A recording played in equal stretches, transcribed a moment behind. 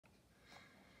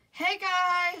Hey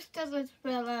guys, this is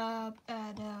Philip,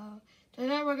 and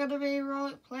today we're gonna be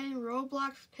playing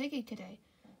Roblox Piggy today.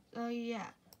 So yeah,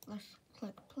 let's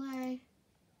click play.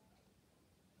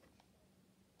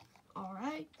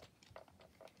 Alright,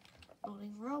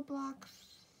 loading Roblox,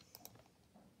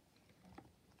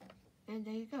 and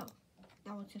there you go.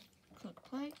 Now we'll just click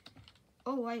play.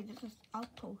 Oh wait, this is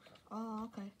Outpost. Oh,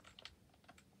 okay.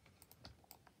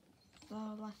 So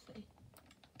let's see.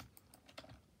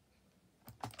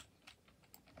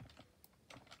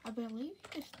 I believe you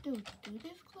just do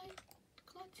this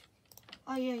glitch.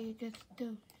 Oh yeah, you just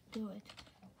do it.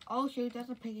 Oh shoot, that's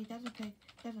a piggy, that's a pig,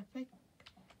 that's a pig.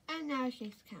 And now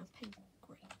she's camping.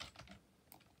 Great.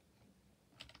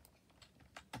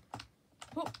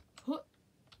 Oh, oh.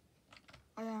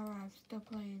 Oh yeah, right, I'm still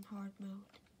playing hard mode.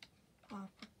 Oh, I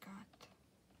forgot.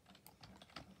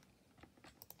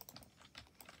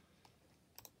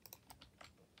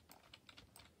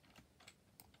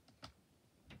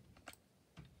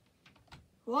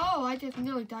 Whoa, I just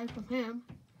nearly died from him.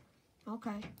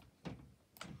 Okay.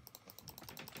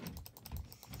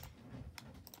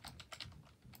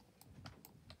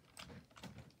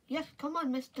 Yes, come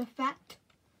on, Mr. Fat.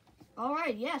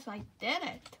 Alright, yes, I did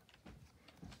it.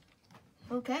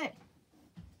 Okay.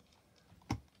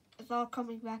 It's all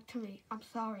coming back to me. I'm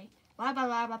sorry. Blah, blah,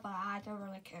 blah, blah, blah. I don't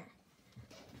really care.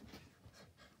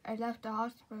 I left the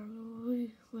hospital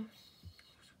with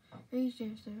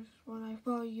researchers when I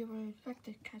thought you were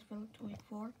infected, Caterpillar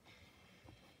 24.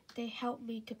 They helped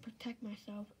me to protect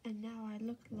myself, and now I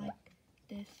look like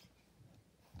this.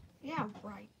 Yeah,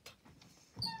 right.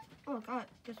 Oh god,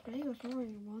 this video is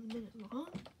already 1 minute long.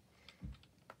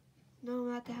 No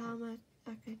matter how much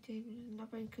I could do,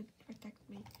 nothing could protect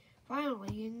me.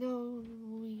 Finally, you know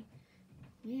me.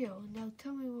 Now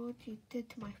tell me what you did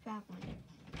to my family.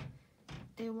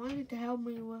 They wanted to help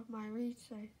me with my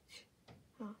research.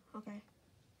 Oh, okay.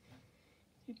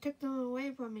 You took them away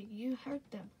from me. You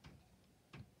hurt them.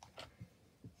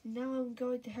 Now I'm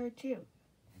going to hurt you.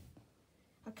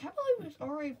 I can't believe it's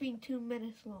already been 2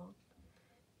 minutes long.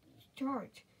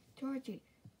 Georgie,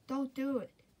 don't do it.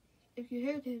 If you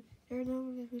hurt him, there's no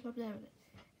one who's up there with it.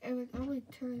 It would only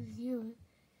turn you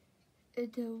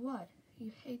into what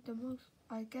you hate the most.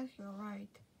 I guess you're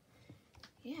right.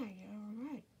 Yeah, you're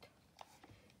right.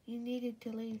 You needed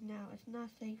to leave now. It's not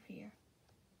safe here.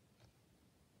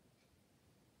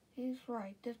 He's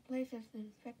right. This place is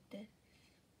infected.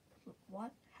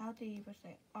 What? How do you even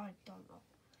say it? I don't know.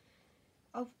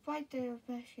 I'll fight the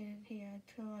infection here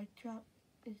until I drop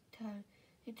his tongue.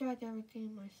 He tried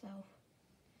everything myself.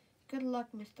 Good luck,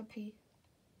 Mr. P.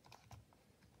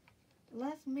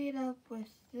 Let's meet up with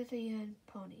Sissy and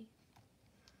Pony.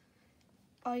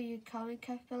 Are you coming,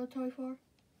 Caterpillar 24?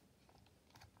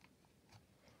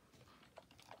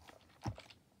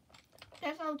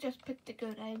 Guess I'll just pick the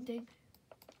good ending.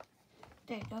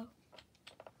 There you go.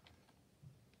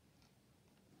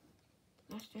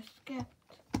 Let's just skip.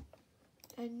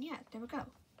 And yeah, there we go.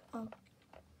 Oh,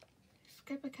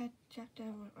 skip a chapter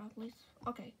at least.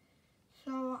 Okay,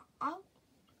 so I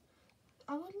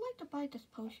would like to buy this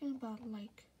potion, but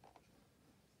like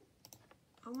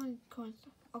I want coins.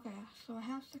 Okay, so I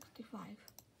have 65.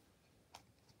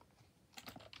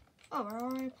 Oh, we're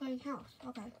already playing house.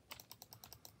 Okay.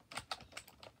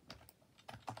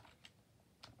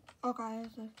 Okay,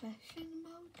 is infection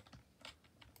mode?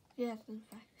 Yes,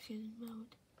 infection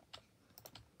mode.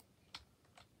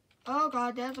 Oh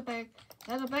god, there's a big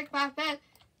fat bit.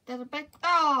 There's a big,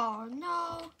 oh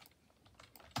no.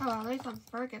 Oh, at least I'm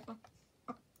forget.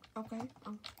 Okay,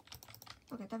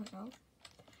 okay, there we go.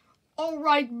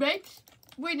 Alright, mates,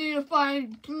 we need to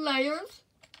find players.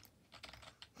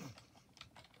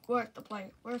 Where's the player?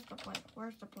 Where's the player?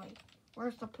 Where's the player?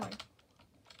 Where's the player?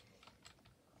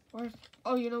 Where's,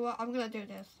 oh, you know what? I'm gonna do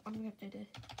this. I'm gonna do this.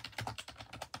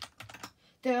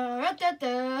 Okay,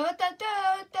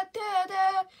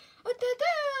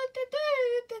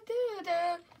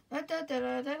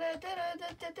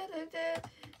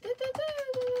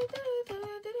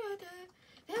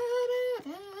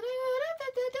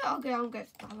 I'm gonna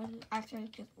stop it. Actually,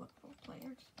 just look for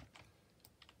players.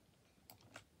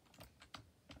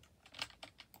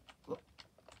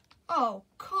 Oh,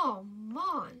 come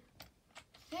on.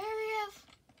 Serious?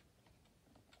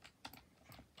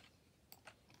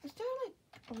 Is there like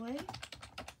a way?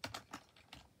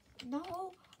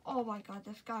 No. Oh my god,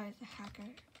 this guy is a hacker.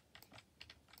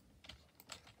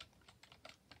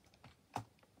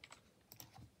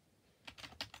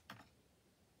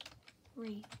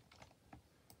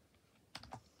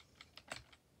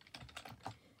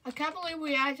 I can't believe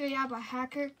we actually have a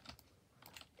hacker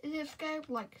in this game.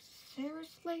 Like,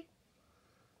 seriously?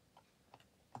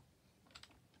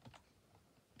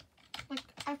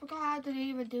 forgot how to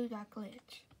even do that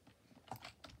glitch.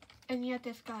 And yet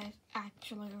this guy is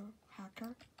actually a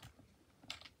hacker.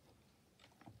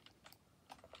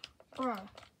 Bruh.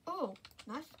 Oh,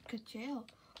 nice. Good jail.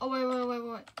 Oh,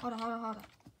 wait. Hold on.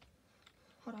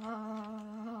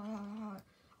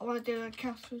 I want to do a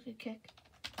Katsuki kick.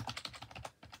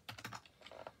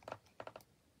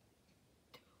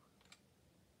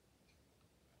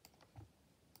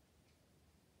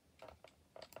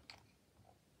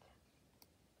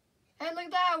 Hey, look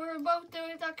at that. We were both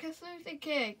doing that Katsuki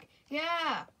kick.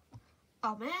 Yeah.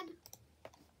 Oh, man.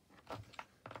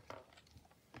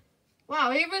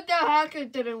 Wow, even the hacker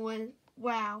didn't win.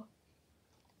 Wow.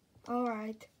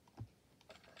 Alright.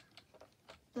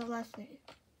 So let's see.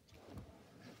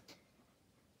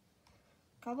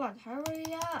 Come on,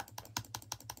 hurry up.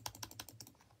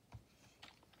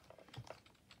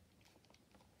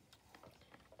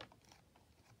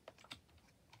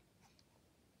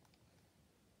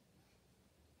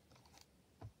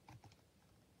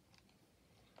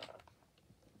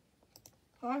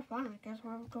 Alright, fine. I guess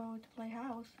we're going to play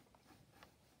house.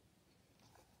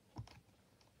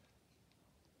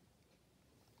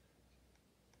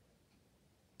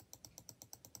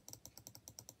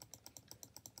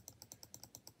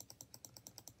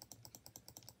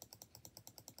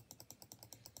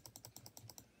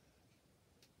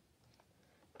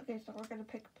 Okay, so we're gonna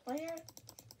pick player.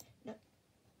 No.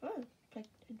 Oh, pick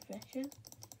infection.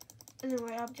 And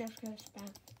then I'm just gonna spam.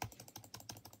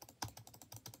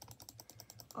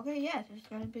 Okay, yes, it's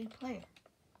gonna be player.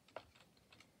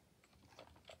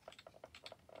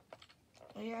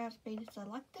 Player has been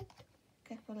selected.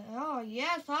 Okay, for the oh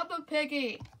yes, I'm a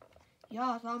piggy.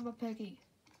 Yes, I'm a piggy.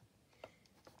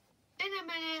 In a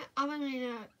minute, I'm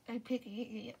gonna a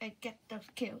piggy and get those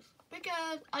kills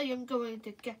because I am going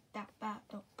to get that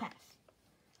battle pass.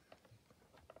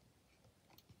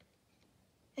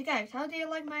 Hey guys, how do you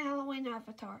like my Halloween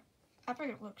avatar? I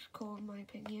think it looks cool in my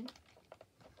opinion.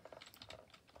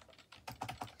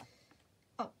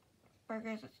 Oh,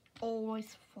 burgers is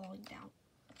always falling down.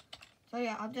 So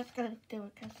yeah, I'm just gonna do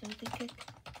a Katsuki kick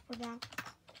for now.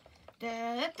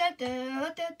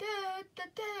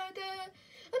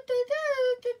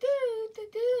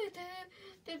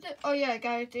 Oh yeah,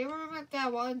 guys, do you remember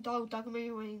that one dog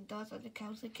documentary when he does the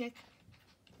Katsuki kick?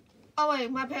 Oh wait,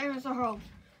 my parents are home.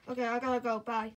 Okay, I gotta go. Bye.